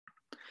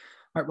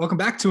All right, welcome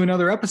back to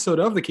another episode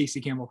of the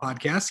Casey Campbell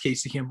Podcast.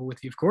 Casey Campbell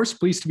with you, of course.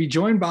 Pleased to be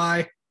joined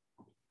by,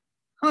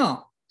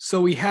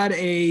 so in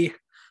the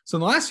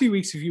last few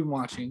weeks, if you've been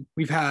watching,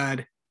 we've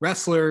had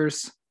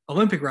wrestlers,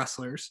 Olympic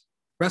wrestlers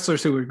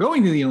who are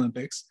going to the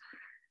Olympics.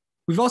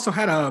 We've also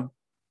had a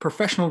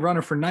professional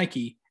runner for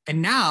Nike,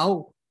 and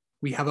now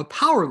we have a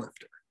power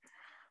lifter.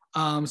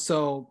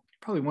 So you're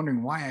probably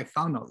wondering why I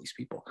found all these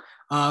people.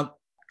 Of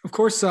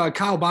course,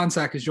 Kyle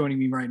Bohnsack is joining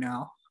me right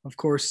now, of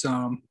course,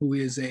 who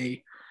is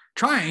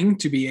trying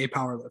to be a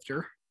power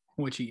lifter,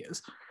 which he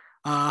is.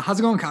 How's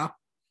it going, Kyle?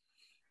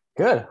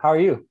 Good. How are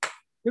you?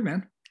 Good,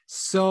 man.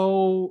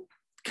 So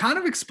kind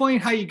of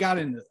explain how you got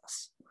into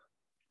this.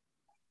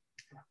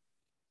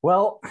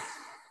 Well,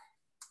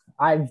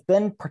 I've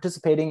been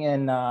participating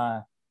in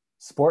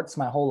sports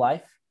my whole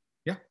life.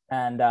 Yeah.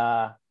 And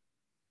I've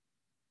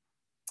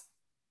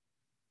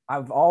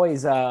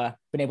always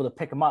been able to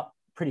pick them up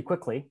pretty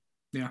quickly.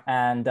 Yeah.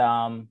 And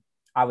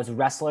I was a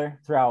wrestler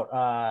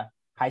throughout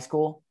high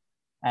school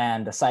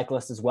and a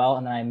cyclist as well.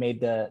 And then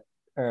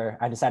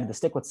I decided to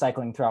stick with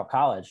cycling throughout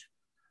college.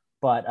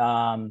 But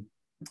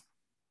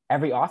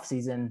every off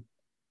season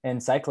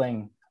in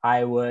cycling,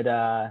 I would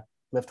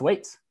lift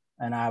weights,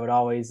 and I would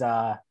always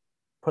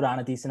put on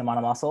a decent amount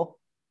of muscle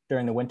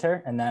during the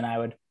winter. And then I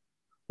would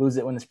lose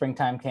it when the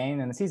springtime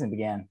came and the season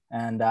began.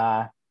 And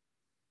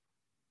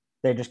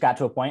they just got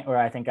to a point where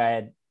I think I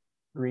had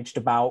reached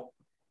about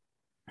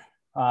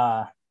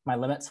my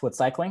limits with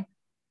cycling.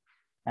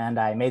 And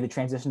I made the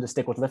transition to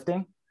stick with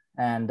lifting,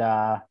 and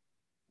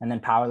then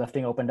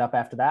powerlifting opened up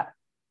after that.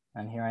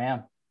 And here I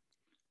am.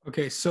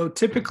 Okay. So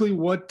typically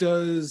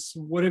what's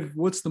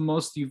the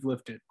most you've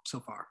lifted so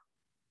far?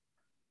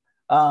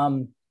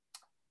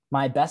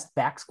 My best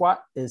back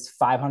squat is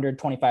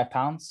 525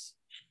 pounds.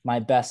 My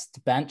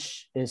best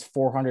bench is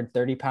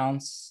 430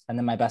 pounds. And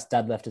then my best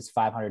deadlift is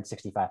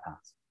 565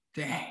 pounds.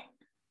 Dang,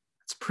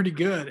 that's pretty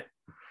good.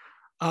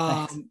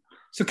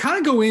 So kind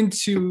of go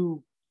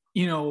into,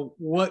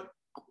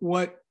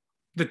 what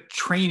the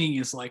training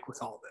is like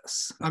with all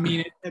this. I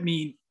mean,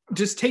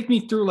 just take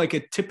me through like a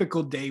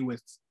typical day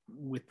with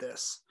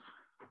this.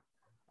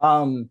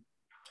 So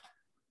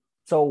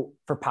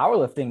for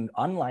powerlifting,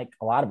 unlike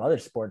a lot of other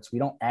sports, we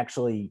don't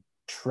actually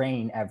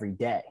train every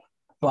day,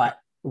 but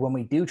when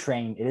we do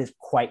train, it is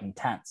quite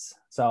intense.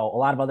 So a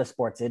lot of other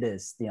sports, it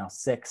is,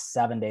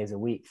 6-7 days a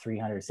week,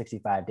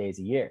 365 days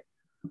a year.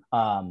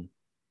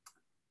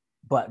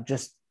 But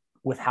just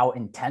with how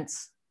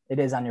intense it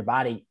is on your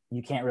body,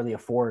 you can't really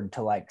afford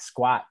to like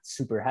squat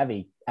super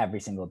heavy every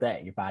single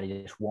day. Your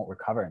body just won't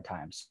recover in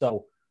time.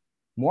 So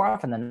more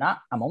often than not,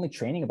 I'm only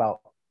training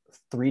about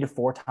 3 to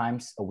 4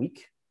 times a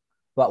week.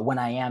 But when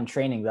I am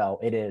training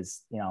though, it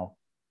is,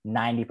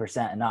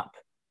 90% and up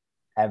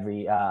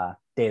every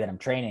day that I'm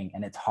training,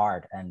 and it's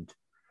hard. And,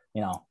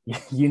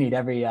 you need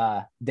every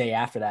day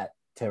after that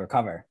to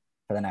recover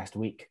for the next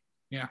week.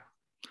 Yeah.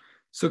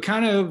 So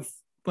kind of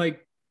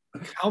like,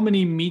 how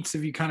many meets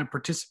have you kind of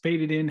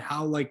participated in?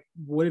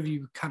 What have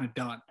you kind of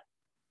done?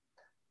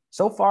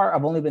 So far,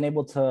 I've only been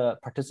able to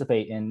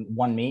participate in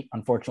one meet,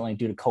 unfortunately,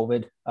 due to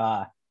COVID.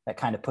 That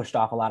kind of pushed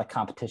off a lot of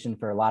competition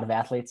for a lot of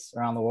athletes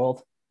around the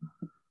world.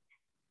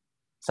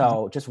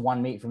 So just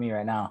one meet for me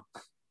right now.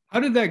 How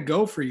did that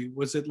go for you?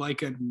 Was it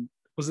like an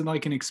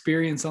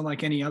experience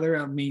unlike any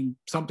other? I mean,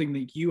 something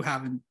that you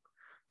haven't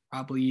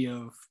probably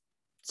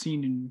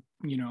seen in,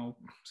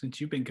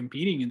 since you've been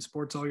competing in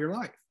sports all your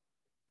life.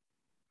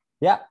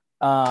 Yeah.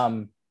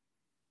 No,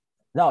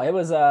 it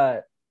was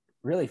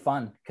really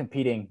fun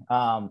competing.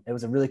 It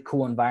was a really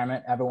cool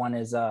environment. Everyone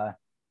is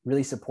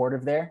really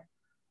supportive there.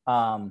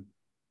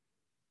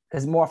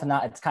 Because more often than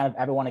not, it's kind of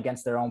everyone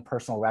against their own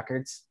personal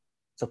records.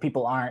 So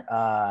people aren't,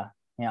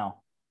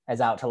 as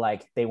out to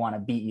like, they want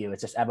to beat you.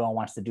 It's just everyone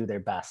wants to do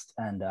their best.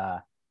 And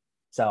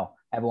so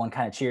everyone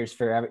kind of cheers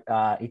for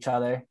each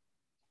other.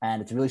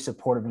 And it's a really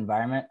supportive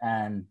environment,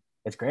 and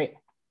it's great.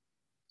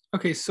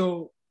 Okay.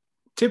 So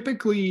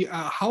typically,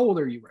 how old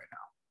are you right now?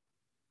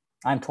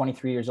 I'm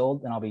 23 years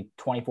old, and I'll be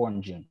 24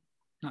 in June.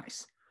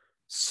 Nice.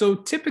 So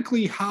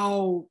typically,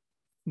 how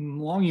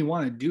long you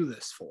want to do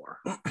this for?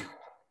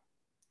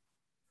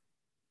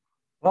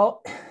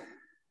 Well,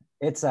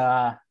 it's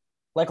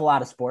like a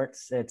lot of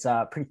sports. It's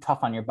pretty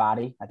tough on your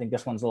body. I think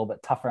this one's a little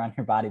bit tougher on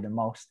your body than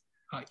most.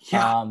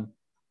 Yeah.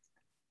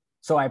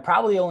 So I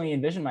probably only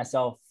envision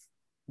myself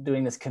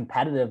doing this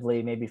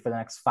competitively, maybe for the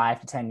next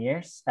 5 to 10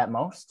 years at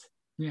most.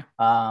 Yeah.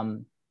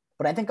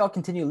 But I think I'll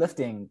continue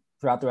lifting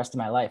throughout the rest of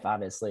my life,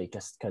 obviously,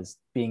 just because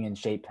being in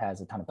shape has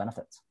a ton of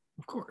benefits.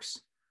 Of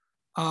course.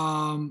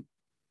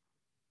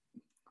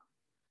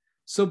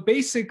 So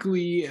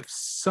basically,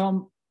 this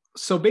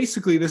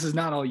is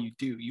not all you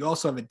do. You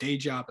also have a day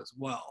job as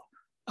well.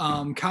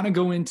 Kind of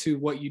go into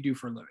what you do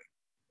for a living.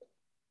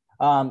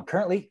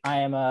 Currently, I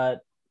am a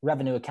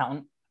revenue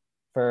accountant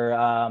for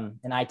an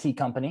IT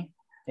company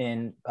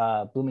in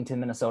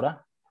Bloomington, Minnesota.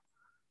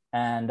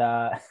 And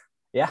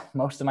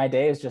most of my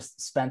day is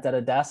just spent at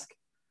a desk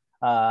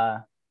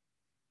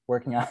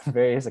working on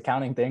various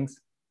accounting things.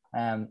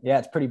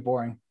 It's pretty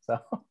boring. So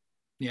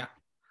yeah.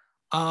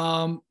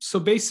 So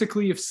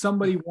basically, if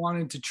somebody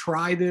wanted to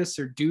try this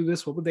or do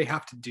this, what would they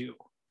have to do?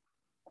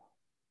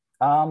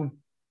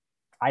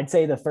 I'd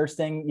say the first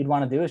thing you'd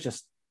want to do is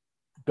just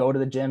go to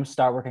the gym,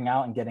 start working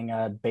out, and getting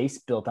a base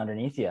built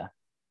underneath you.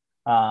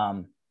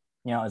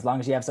 As long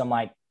as you have some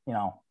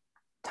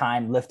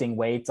time lifting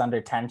weights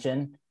under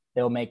tension,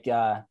 it'll make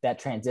that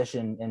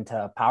transition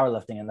into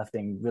powerlifting and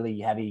lifting really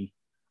heavy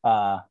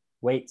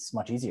weights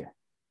much easier.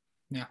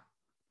 Yeah.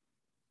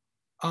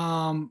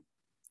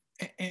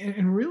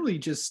 And really,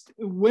 just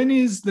when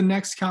is the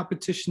next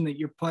competition that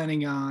you're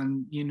planning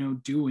on,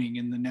 doing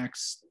in the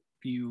next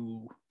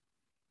few,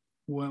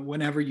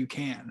 whenever you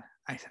can,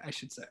 I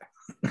should say.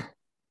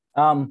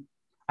 I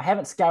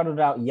haven't scouted it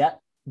out yet,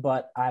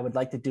 but I would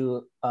like to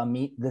do a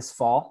meet this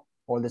fall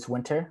or this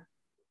winter.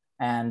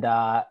 And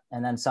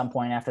then some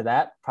point after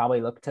that, probably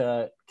look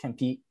to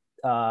compete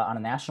on a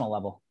national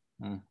level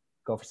and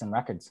go for some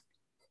records.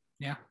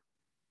 Yeah.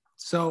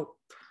 So,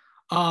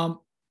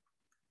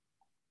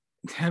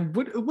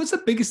 what's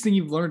the biggest thing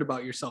you've learned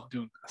about yourself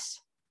doing this?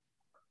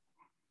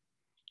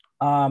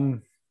 I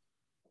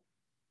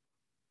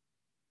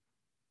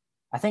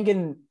think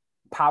in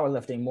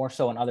powerlifting, more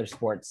so in other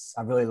sports,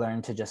 I've really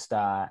learned to just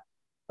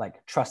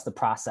trust the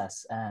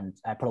process. And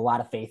I put a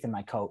lot of faith in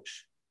my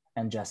coach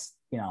and just,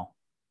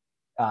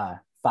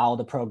 follow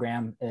the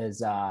program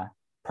as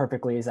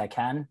perfectly as I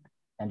can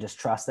and just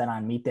trust that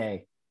on meet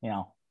day,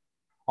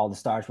 all the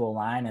stars will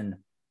align and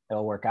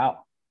it'll work out.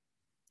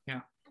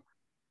 Yeah.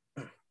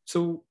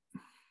 So,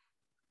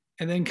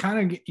 and then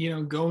kind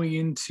of, going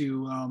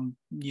into,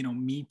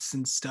 meets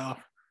and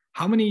stuff,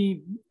 how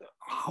many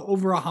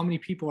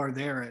people are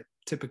there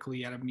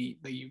typically at a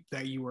meet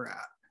that you were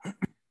at?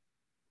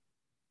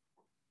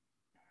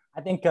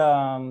 I think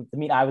the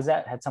meet I was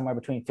at had somewhere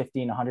between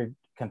 50 and 100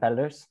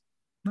 competitors.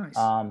 Nice.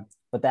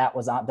 But that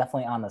was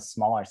definitely on the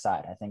smaller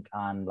side. I think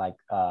on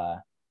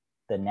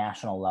the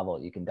national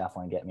level, you can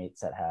definitely get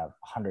meets that have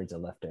hundreds of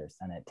lifters,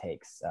 and it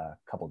takes a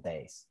couple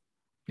days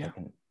to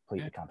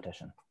complete the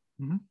competition.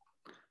 Mm-hmm.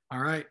 All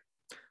right.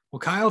 Well,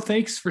 Kyle,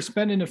 thanks for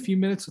spending a few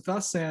minutes with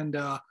us, and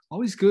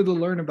always good to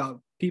learn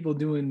about people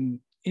doing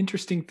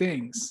interesting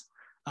things.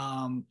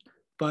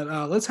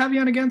 But let's have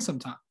you on again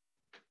sometime.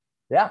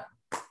 Yeah.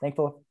 Thank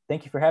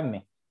you for having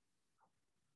me.